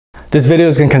This video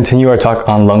is going to continue our talk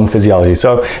on lung physiology.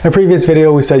 So in a previous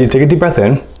video, we said you take a deep breath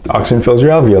in, oxygen fills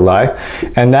your alveoli,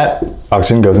 and that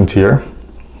oxygen goes into your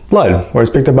blood, where it's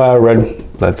picked up by a red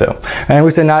blood cell. And we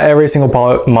said not every single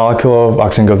molecule of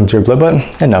oxygen goes into your blood,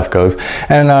 but enough goes.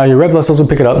 And your red blood cells will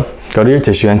pick it up, go to your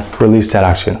tissue, and release that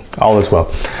oxygen. All is well.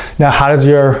 Now, how does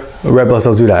your red blood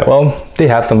cells do that? Well, they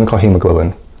have something called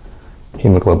hemoglobin.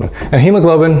 Hemoglobin. And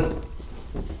hemoglobin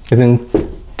is in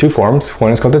two forms.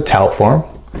 One is called the taut form,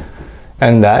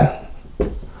 and that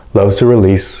loves to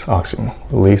release oxygen.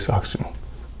 Release oxygen.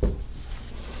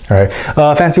 All right.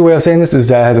 A fancy way of saying this is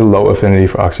that it has a low affinity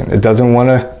for oxygen. It doesn't want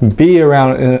to be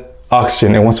around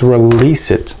oxygen. It wants to release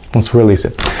it. It wants to release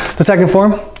it. The second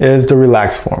form is the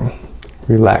relaxed form.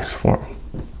 Relaxed form.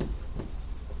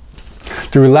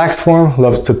 The relaxed form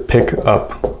loves to pick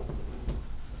up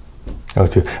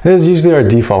O2. This is usually our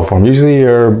default form. Usually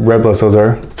your red blood cells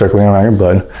are circling around your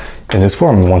blood in this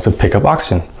form. It wants to pick up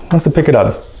oxygen. It wants to pick it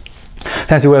up.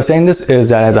 Fancy way of saying this is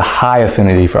that it has a high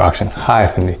affinity for oxygen. High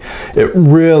affinity. It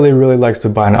really, really likes to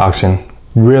bind oxygen.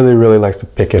 Really, really likes to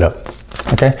pick it up.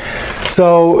 Okay?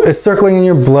 So it's circling in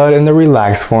your blood in the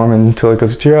relaxed form until it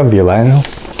goes to your alveoli and it'll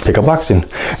pick up oxygen.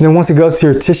 And then once it goes to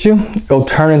your tissue, it'll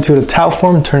turn into the taut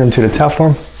form, and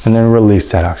then release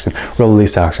that oxygen.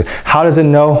 Release that oxygen. How does it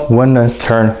know when to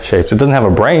turn shapes? It doesn't have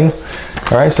a brain.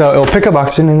 All right? So it'll pick up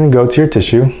oxygen and then go to your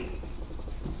tissue.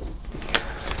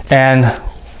 And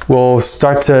we'll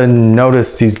start to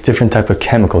notice these different type of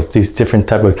chemicals, these different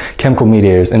type of chemical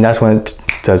mediators, and that's when it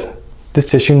says,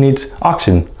 this tissue needs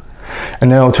oxygen.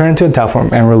 And then it'll turn into a taut form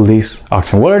and release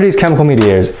oxygen. What are these chemical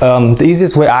mediators? The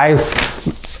easiest way I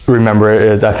remember it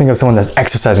is I think of someone that's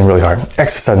exercising really hard.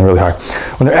 Exercising really hard.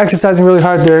 When they're exercising really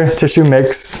hard, their tissue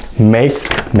makes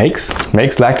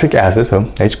lactic acid, so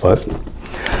H+.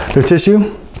 Their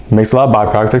tissue makes a lot of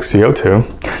byproducts like CO2.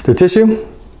 Their tissue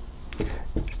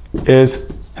is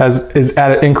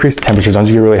at an increased temperature. Don't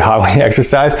you get really hot when you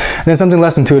exercise? And then something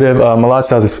less intuitive, a lot of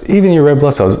cells, even your red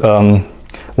blood cells,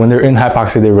 when they're in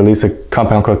hypoxia, they release a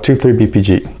compound called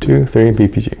 2,3-BPG.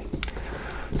 2,3-BPG.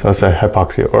 So that's a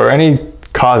hypoxia. Or any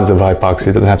causes of hypoxia.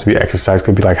 It doesn't have to be exercise. It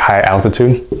could be like high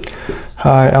altitude.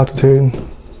 High altitude.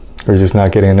 Or just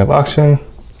not getting enough oxygen.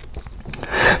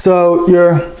 So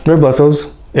your red blood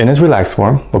cells, in its relaxed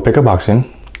form, will pick up oxygen,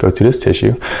 go to this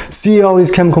tissue, see all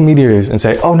these chemical mediators and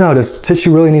say, oh no, this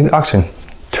tissue really needs oxygen.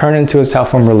 Turn it into its taut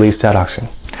form, release that oxygen.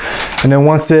 And then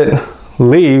once it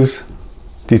leaves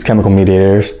these chemical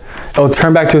mediators, it'll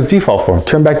turn back to its default form,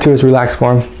 turn back to its relaxed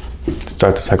form,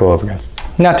 start the cycle over again.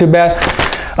 Not too bad.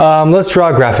 Let's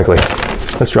draw graphically.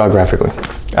 Let's draw graphically.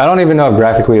 I don't even know if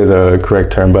graphically is a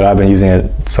correct term, but I've been using it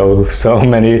so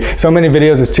many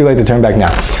videos, it's too late to turn back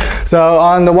now. So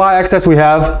on the y-axis we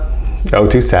have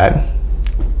O2 sat.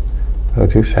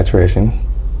 O2 saturation.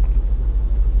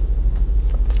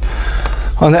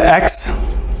 On the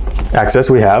x-axis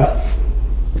we have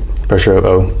pressure of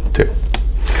O2.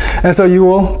 And so you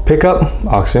will pick up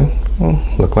oxygen, will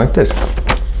look like this.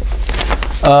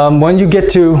 When you get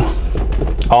to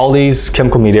all these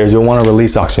chemical mediators, you'll want to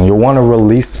release oxygen. You'll want to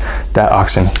release that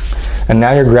oxygen. And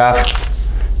now your graph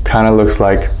kind of looks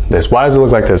like this. Why does it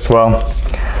look like this? Well,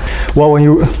 when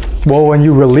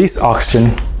you release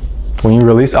oxygen,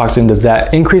 does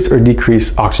that increase or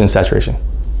decrease oxygen saturation?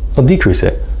 It'll decrease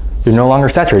it. You're no longer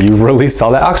saturated. You've released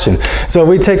all that oxygen. So if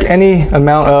we take any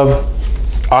amount of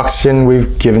oxygen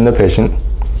we've given the patient,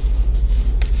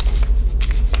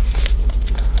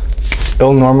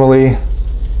 it'll normally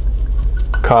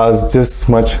cause this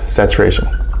much saturation.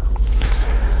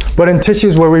 But in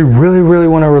tissues where we really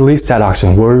want to release that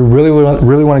oxygen, where we really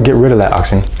want to get rid of that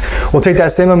oxygen, we'll take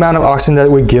that same amount of oxygen that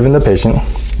we've given the patient,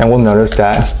 and we'll notice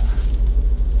that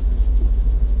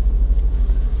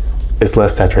it's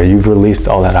less saturated. You've released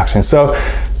all that oxygen. So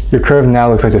your curve now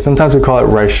looks like this. Sometimes we call it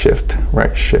right shift.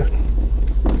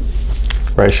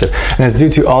 And it's due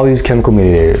to all these chemical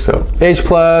mediators. So H+,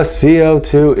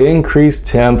 CO2, increased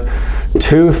temp,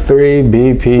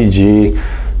 2,3-BPG,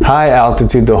 high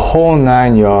altitude, the whole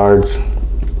 9 yards.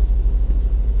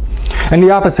 And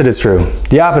the opposite is true.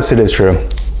 The opposite is true.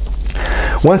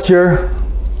 Once your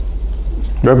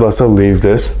red blood cell leaves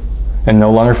this and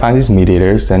no longer finds these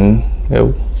mediators, then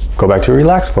it'll go back to a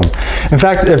relaxed form. In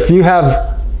fact, if you have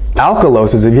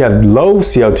alkalosis, if you have low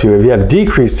CO2, if you have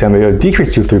decreased temp, if you have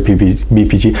decreased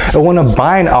 2,3-BPG, it'll want to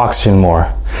bind oxygen more.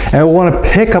 And it'll want to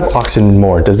pick up oxygen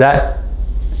more. Does that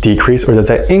decrease or does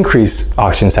that increase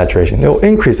oxygen saturation? It'll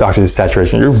increase oxygen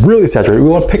saturation. You're really saturated. We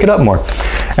want to pick it up more.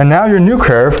 And now your new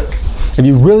curve, if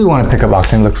you really want to pick up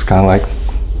oxygen, looks kind of like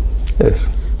this.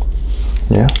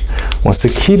 Yeah? Wants to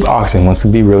keep oxygen, wants to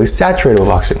be really saturated with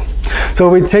oxygen. So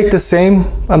if we take the same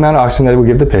amount of oxygen that we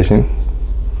give the patient,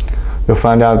 you'll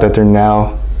find out that they're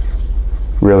now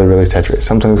really, really saturated.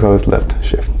 Sometimes we call this left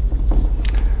shift.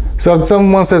 So if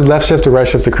someone says left shift or right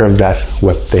shift to curve, that's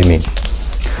what they mean.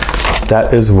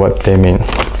 That is what they mean.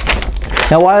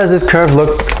 Now, why does this curve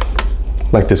look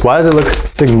like this? Why does it look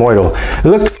sigmoidal? It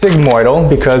looks sigmoidal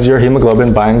because your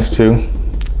hemoglobin binds to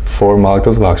 4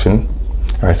 molecules of oxygen.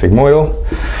 All right, sigmoidal.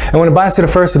 And when it binds to the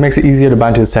first, it makes it easier to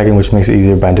bind to the second, which makes it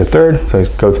easier to bind to the third. So it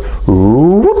goes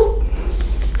whoop,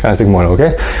 kind of sigmoidal,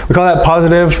 okay? We call that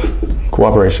positive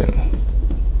cooperation.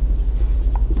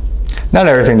 Not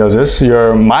everything does this.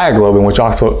 Your myoglobin, which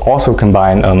also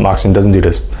combine oxygen, doesn't do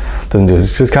this.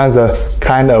 It just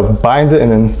kind of binds it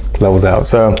and then levels out.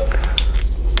 So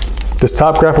this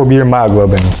top graph will be your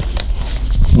myoglobin.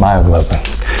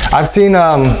 I've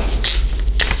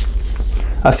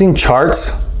seen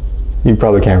charts. You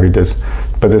probably can't read this,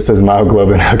 but this says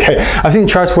myoglobin. Okay. I've seen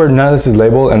charts where none of this is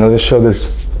labeled, and they'll just show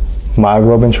this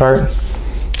myoglobin chart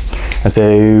and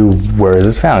say, where is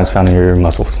this found? It's found in your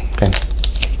muscles. Okay.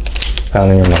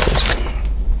 Found in your muscles.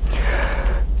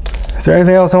 Is there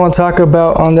anything else I want to talk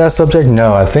about on that subject?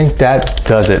 No, I think that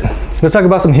does it. Let's talk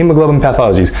about some hemoglobin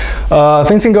pathologies.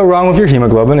 Things can go wrong with your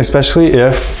hemoglobin, especially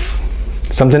if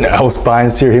something else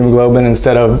binds to your hemoglobin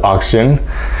instead of oxygen,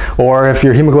 or if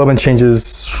your hemoglobin changes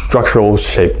structural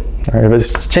shape. Right? If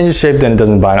it changes shape, then it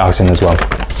doesn't bind oxygen as well.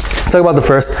 Let's talk about the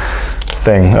first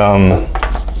thing.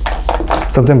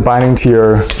 Something binding to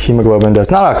your hemoglobin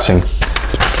that's not oxygen.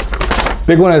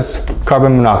 Big one is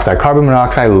carbon monoxide. Carbon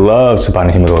monoxide loves to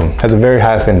bind to hemoglobin. Has a very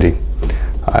high affinity.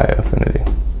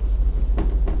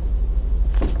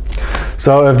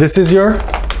 So if this is your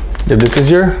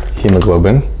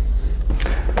hemoglobin,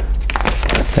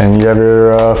 and you have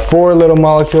your 4 little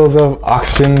molecules of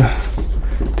oxygen,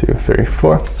 2, 3,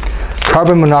 4.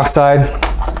 Carbon monoxide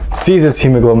sees this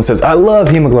hemoglobin and says, I love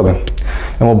hemoglobin,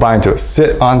 and will bind to it.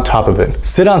 Sit on top of it.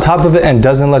 Sit on top of it and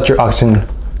doesn't let your oxygen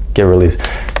get released.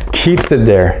 Keeps it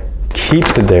there.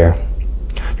 Keeps it there.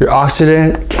 Your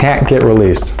oxygen can't get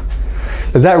released.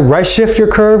 Does that right shift your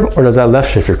curve or does that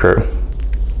left shift your curve?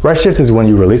 Right shift is when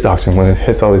you release oxygen, when it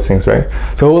hits all these things, right?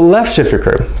 So it will left shift your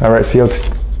curve. All right, CO,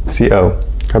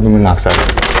 carbon monoxide.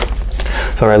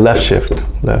 So all right, left shift.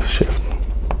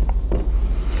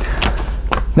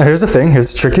 Now here's the thing,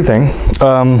 here's the tricky thing.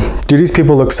 Do these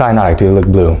people look cyanotic? Do they look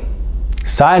blue?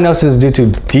 Cyanosis is due to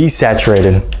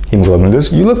desaturated hemoglobin.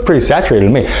 You look pretty saturated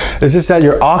to me. It's just that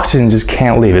your oxygen just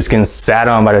can't leave. It's getting sat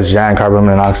on by this giant carbon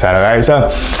monoxide, all right? So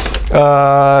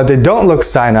they don't look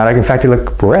cyanotic. In fact, they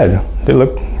look red. They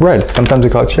look red. Sometimes they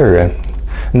call it cherry red.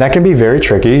 And that can be very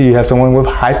tricky. You have someone with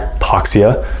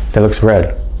hypoxia that looks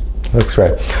red.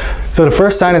 So the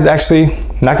first sign is actually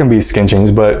not going to be skin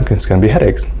changes, but it's going to be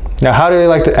headaches. Now, how do they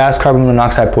like to ask carbon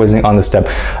monoxide poisoning on the step?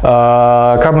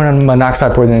 Carbon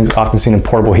monoxide poisoning is often seen in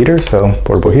portable heaters, so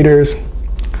portable heaters,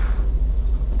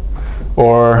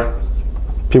 or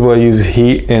people that use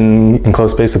heat in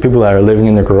enclosed space, so people that are living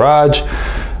in their garage.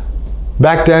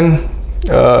 Back then,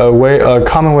 a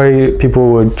common way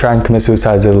people would try and commit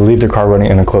suicide is to leave their car running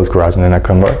in a closed garage, and then that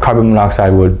carbon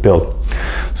monoxide would build.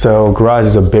 So garage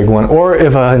is a big one. Or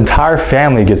if an entire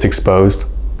family gets exposed,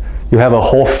 you have a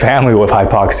whole family with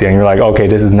hypoxia, and you're like, okay,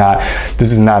 this is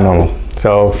not normal.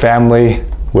 So family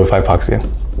with hypoxia.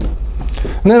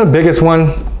 And then the biggest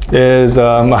one is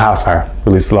a house fire.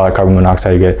 Releases a lot of carbon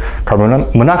monoxide, you get carbon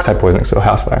monoxide poisoning, so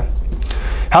house fire.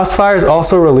 House fires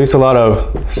also release a lot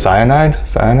of cyanide.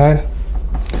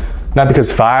 Not because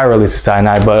fire releases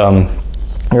cyanide, but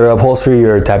your upholstery,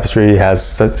 your tapestry has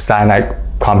cyanide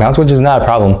compounds, which is not a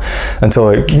problem until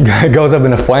it goes up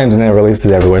into flames and then it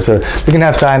releases everywhere. So you can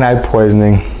have cyanide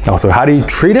poisoning. Also, how do you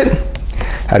treat it?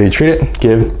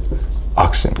 Give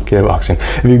oxygen.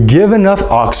 If you give enough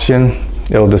oxygen,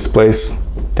 it will displace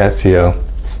that CO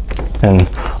and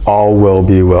all will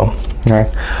be well. All right,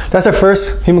 that's our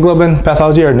first hemoglobin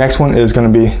pathology. Our next one is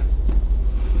going to be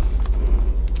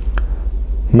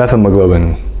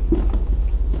methemoglobin.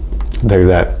 Take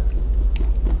that.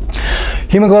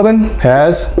 Hemoglobin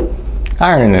has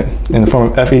iron in it in the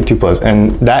form of Fe2+,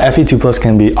 and that Fe2+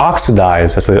 can be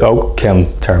oxidized. That's an OChem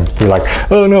term. You're like,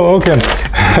 oh no, OChem.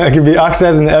 It can be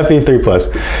oxidized in Fe3+.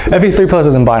 Fe3+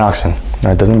 doesn't bind oxygen.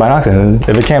 Right? It doesn't bind oxygen. If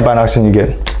it can't bind oxygen, you get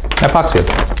hypoxia.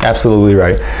 Absolutely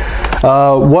right.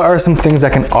 What are some things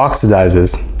that can oxidize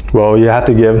this? Well, you have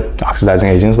to give oxidizing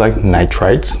agents like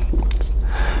nitrites.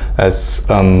 That's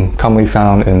commonly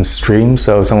found in streams.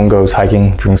 So if someone goes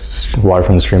hiking, drinks water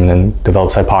from the stream, and then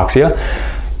develops hypoxia.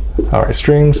 All right,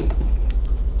 streams.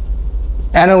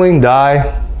 Aniline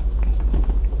dye.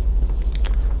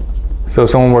 So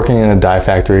someone working in a dye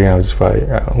factory, just probably,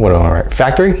 what do I write?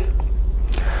 Factory?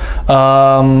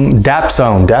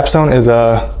 Dapsone. Dapsone is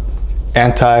a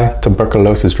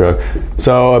anti-tuberculosis drug.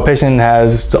 So a patient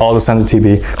has all the signs of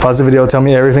TB. Pause the video, tell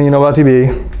me everything you know about TB.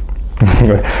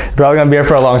 You're probably gonna be here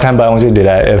for a long time, but I want you to do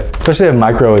that. Especially if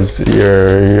micro is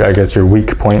your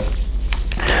weak point.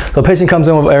 So a patient comes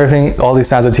in with everything, all these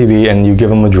signs of TB, and you give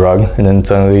them a drug, and then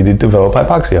suddenly they develop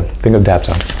hypoxia. Think of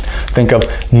Dapsone. Think of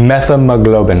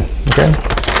Hemoglobin. Okay?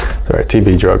 Sorry,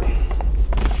 TB drug.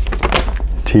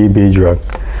 TB drug.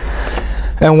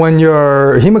 And when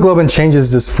your hemoglobin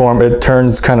changes this form, it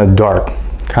turns kind of dark.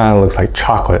 Kind of looks like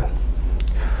chocolate.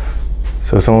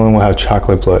 So someone will have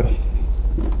chocolate blood.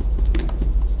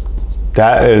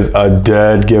 That is a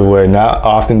dead giveaway. Not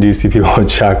often do you see people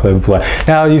with chocolate blood.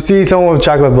 Now, you see someone with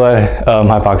chocolate blood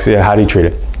hypoxia, how do you treat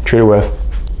it? Treat it with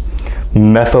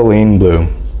methylene blue.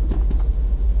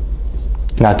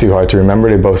 Not too hard to remember.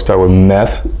 They both start with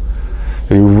meth.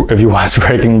 If you watch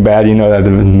Breaking Bad, you know that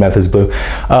the meth is blue.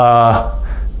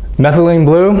 Methylene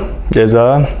blue is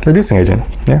a reducing agent.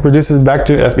 Yeah, reduces back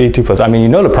to Fe2+. I mean, you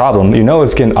know the problem. You know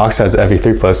it's getting oxidized to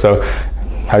Fe3+. So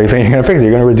how do you think you're going to fix it?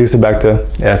 You're going to reduce it back to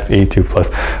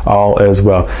Fe2+. All is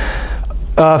well.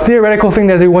 Theoretical thing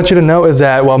that they want you to know is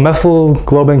that while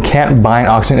methylglobin can't bind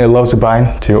oxygen, it loves to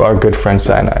bind to our good friend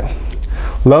cyanide.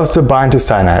 Loves to bind to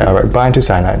cyanide. All right, bind to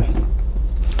cyanide.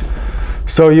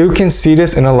 So you can see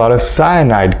this in a lot of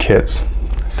cyanide kits,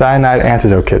 cyanide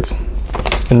antidote kits,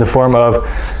 in the form of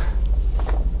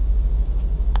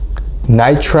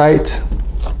nitrite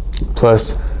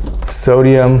plus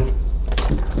sodium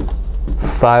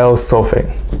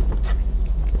thiosulfate.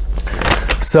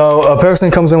 So a person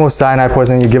comes in with cyanide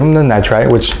poisoning, you give them the nitrite,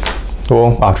 which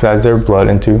will oxidize their blood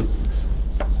into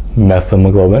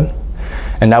methemoglobin,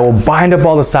 and that will bind up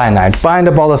all the cyanide,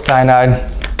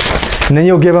 and then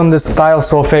you'll give them this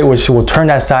thiosulfate, which will turn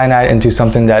that cyanide into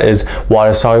something that is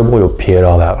water soluble. You'll pee it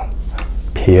all out.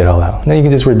 Pee it all out. And then you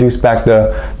can just reduce back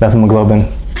the methemoglobin.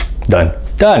 Done.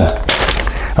 Done.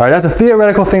 All right, that's a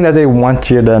theoretical thing that they want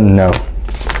you to know.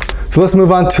 So let's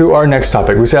move on to our next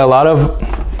topic. We said a lot of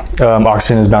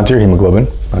oxygen is bound to your hemoglobin,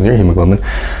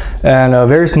 and a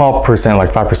very small percent,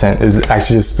 like 5%, is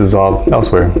actually just dissolved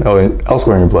elsewhere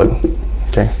in your blood.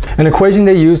 Okay. An equation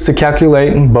they use to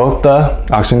calculate both the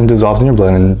oxygen dissolved in your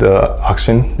blood and the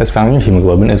oxygen that's found in your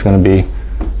hemoglobin is going to be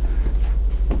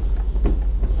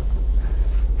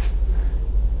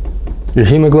your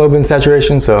hemoglobin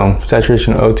saturation, so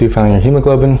saturation of O2 found in your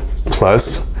hemoglobin,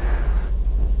 plus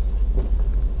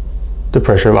the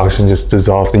pressure of oxygen just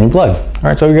dissolved in your blood. All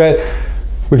right, so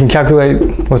we can calculate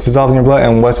what's dissolved in your blood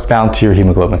and what's bound to your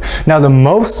hemoglobin. Now the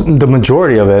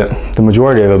majority of it,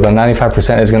 about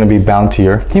 95%, is going to be bound to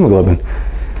your hemoglobin.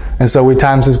 And so we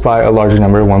times this by a larger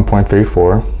number,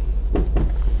 1.34.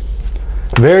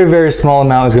 Very, very small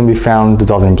amount is going to be found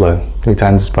dissolved in your blood. We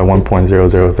times this by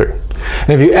 1.003.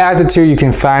 And if you add the two, you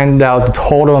can find out the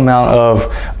total amount of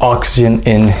oxygen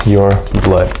in your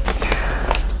blood.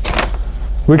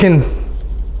 We can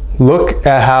look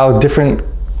at how different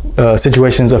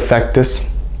situations affect this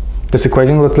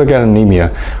equation. Let's look at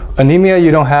anemia. Anemia, you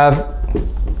don't have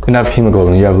enough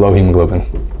hemoglobin, you have low hemoglobin.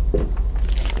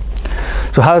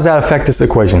 So how does that affect this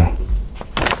equation?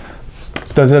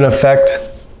 Does it affect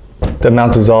the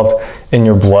amount dissolved in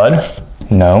your blood?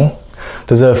 No.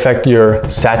 Does it affect your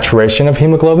saturation of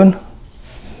hemoglobin?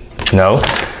 No.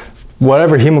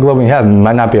 Whatever hemoglobin you have, it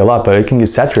might not be a lot, but it can get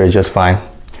saturated just fine.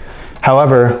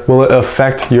 However, will it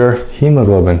affect your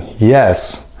hemoglobin?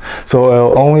 Yes. So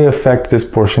it'll only affect this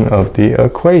portion of the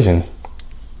equation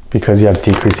because you have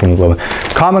decreased hemoglobin.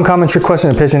 Common trick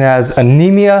question: a patient has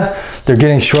anemia, they're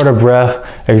getting short of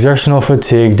breath, exertional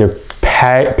fatigue, they're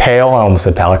pale, I almost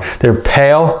said pallid, they're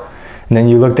pale, and then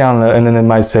you look down and then it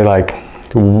might say like,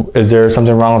 is there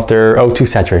something wrong with their O2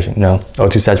 saturation? No,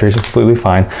 O2 saturation is completely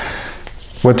fine.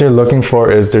 What they're looking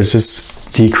for is there's just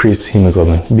decreased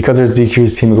hemoglobin. Because there's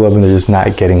decreased hemoglobin, they're just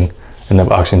not getting enough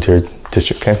oxygen to your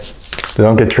tissue, okay? So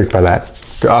don't get tricked by that.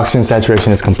 Your oxygen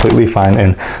saturation is completely fine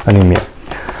in anemia.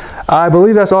 I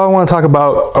believe that's all I want to talk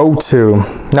about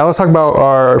O2. Now let's talk about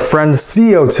our friend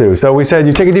CO2. So we said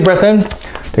you take a deep breath in,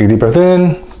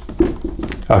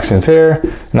 oxygen's here,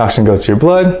 and oxygen goes to your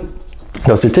blood,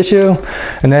 goes to your tissue,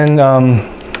 and then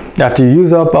after you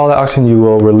use up all that oxygen, you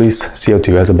will release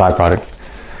CO2 as a byproduct.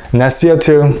 And that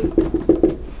CO2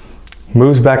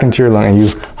 moves back into your lung and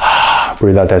you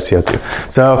breathe out that CO2.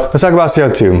 So let's talk about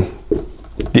CO2,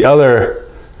 the other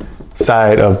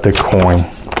side of the coin,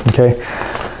 okay?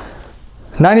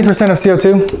 90% of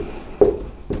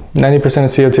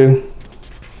CO2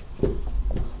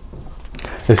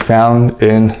 is found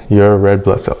in your red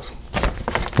blood cells,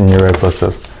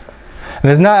 And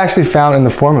it's not actually found in the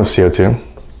form of CO2.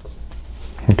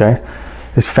 okay,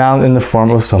 is found in the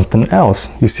form of something else.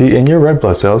 You see in your red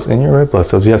blood cells,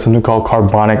 you have something called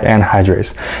carbonic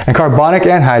anhydrase. And carbonic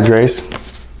anhydrase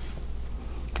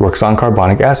works on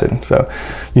carbonic acid. So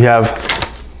you have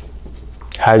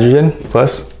hydrogen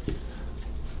plus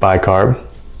bicarb,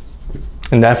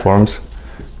 and that forms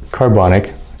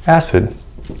carbonic acid.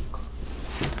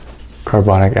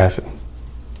 Carbonic acid.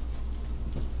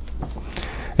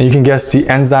 And you can guess the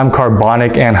enzyme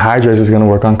carbonic anhydrase is going to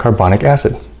work on carbonic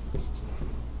acid.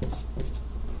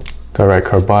 So right,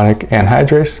 carbonic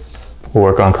anhydrase will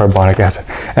work on carbonic acid.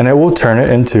 And it will turn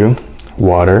it into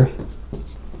water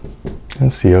and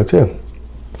CO2.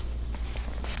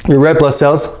 Your red blood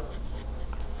cells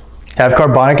have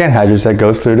carbonic anhydrase that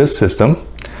goes through this system.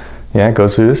 Yeah, it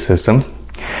goes through this system.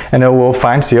 And it will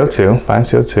find CO2,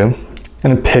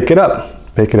 and pick it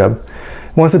up.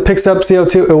 Once it picks up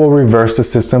CO2, it will reverse the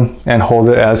system and hold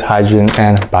it as hydrogen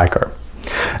and bicarb.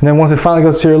 And then once it finally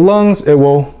goes to your lungs, it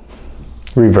will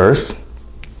reverse,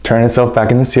 turn itself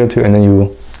back into CO2, and then you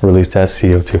will release that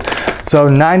CO2. So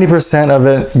 90% of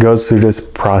it goes through this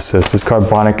process, this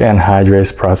carbonic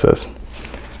anhydrase process.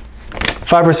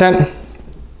 5%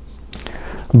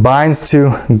 binds to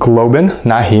globin,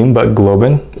 not heme, but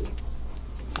globin.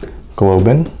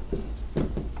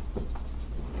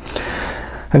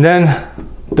 And then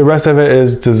the rest of it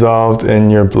is dissolved in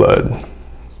your blood.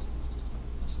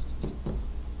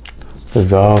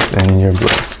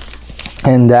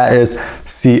 And that is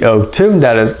CO2,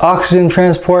 that is oxygen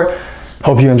transport.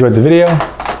 Hope you enjoyed the video.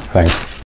 Thanks.